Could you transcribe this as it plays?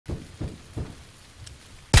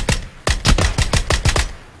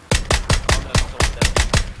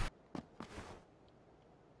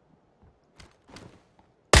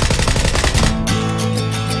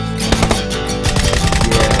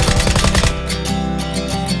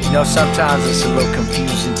You know, sometimes it's a little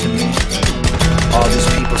confusing to me. All these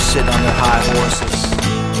people sitting on their high horses,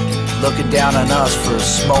 looking down on us for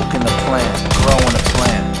smoking the plant, growing a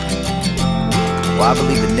plant. Well, I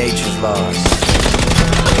believe in nature's laws.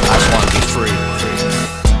 I just want to be free.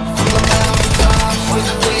 From the mountaintops where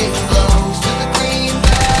the wind blows to the green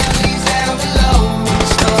valleys down below, where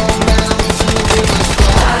the snow melts and the rivers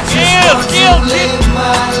flow. I just want to live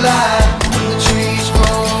my life when the trees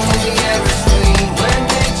grow and the air is clean, when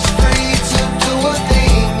nature's free to do a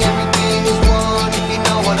thing. Everything is one if you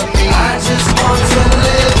know what I mean. I just want to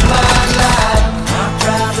live my life. I'm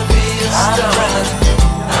proud to be a star.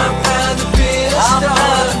 I'm proud to be a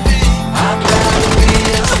star. I'm proud to be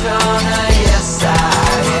a star. Yes,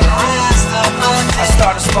 I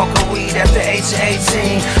started smoking weed at the age of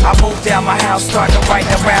 18. I moved out my house, started writing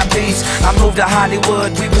rap beats. I moved to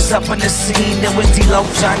Hollywood, we was up on the scene. There was D-Lo,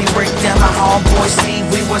 Johnny Rick, then my homeboy Steve.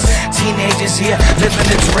 We was teenagers here, living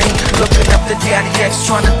the dream, looking up to Daddy X,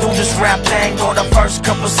 trying to do this rap thing. On the first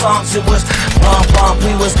couple songs, it was bump bump.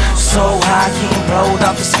 We was so high, getting blowed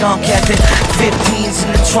off the skunk. Had the 15s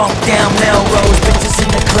in the trunk down Melrose. Bitches in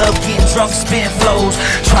the club, getting drunk, spin flows,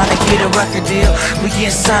 trying to get a record deal. We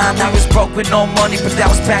getting signed, I was broke with no money, but that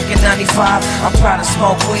was back in 95. I'm proud to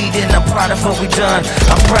smoke weed and I'm proud of what we done.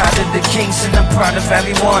 I'm proud of the Kings and I'm proud of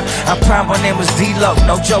everyone. I'm proud my name was D-Lo,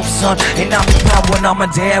 no joke, son. And I'm proud when I'm a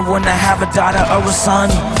dad, when I have a daughter or a son.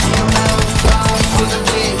 Where the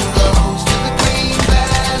wind blows to the green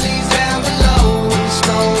valleys down below, where the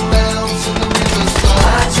snow melts and the rivers flow.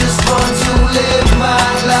 I just want to live my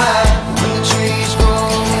life when the trees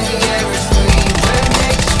grow and the air is clean, when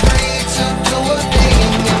nature's free to do a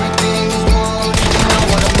thing. Everything is one if you know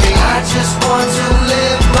what I mean. I just want to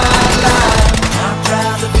live my life. I'm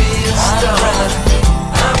proud to be a star.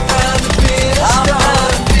 I'm proud to be a star.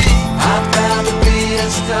 I'm proud to be a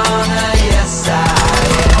star. Yes, I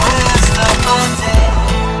am. It's the Monday.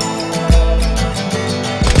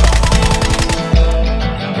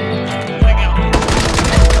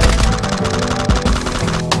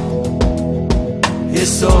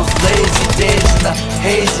 It's those lazy days and the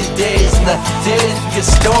hazy days and the days we get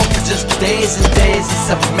stoned for just days and days. It's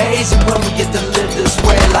amazing when we get to live this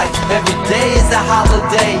way. Like every day is a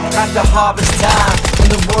holiday after harvest time, when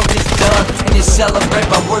the work is done and you celebrate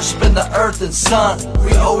by worshiping the earth and sun.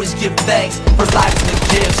 We always give thanks for life and the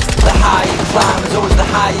gifts. The higher you climb is always the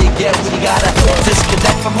higher you get. When you gotta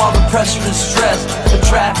disconnect from all the pressure and stress, the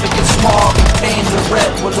traffic and smog and pain and red.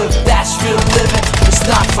 Well, if that's real living, it's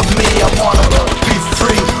not for me. I wanna be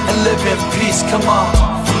free and live in peace. Come on.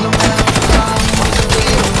 From the mountaintops where the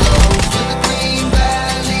wind blows to the green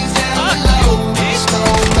valleys down below, where the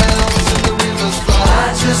snow melts and the rivers flow.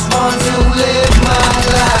 I just want to live my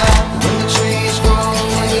life when the trees grow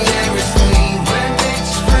and the air is clean, when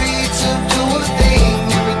nature's free to do a thing.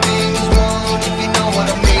 Everything is one if you know what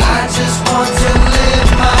I mean. I just want to live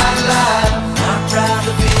my life. I'm proud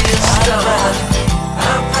to be a star.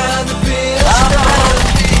 I'm proud to be a star.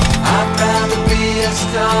 I'm proud to be a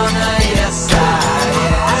star. Yes, I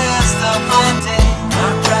am. It's the Monday.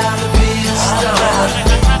 I'm proud to be a star.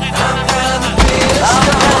 I'm proud to be a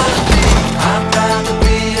star. I'm proud to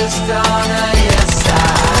be a star. Yes, I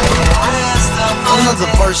am. It's the Monday. Another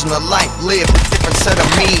version of life lived, a different set of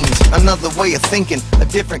means, another way of thinking, a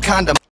different kind of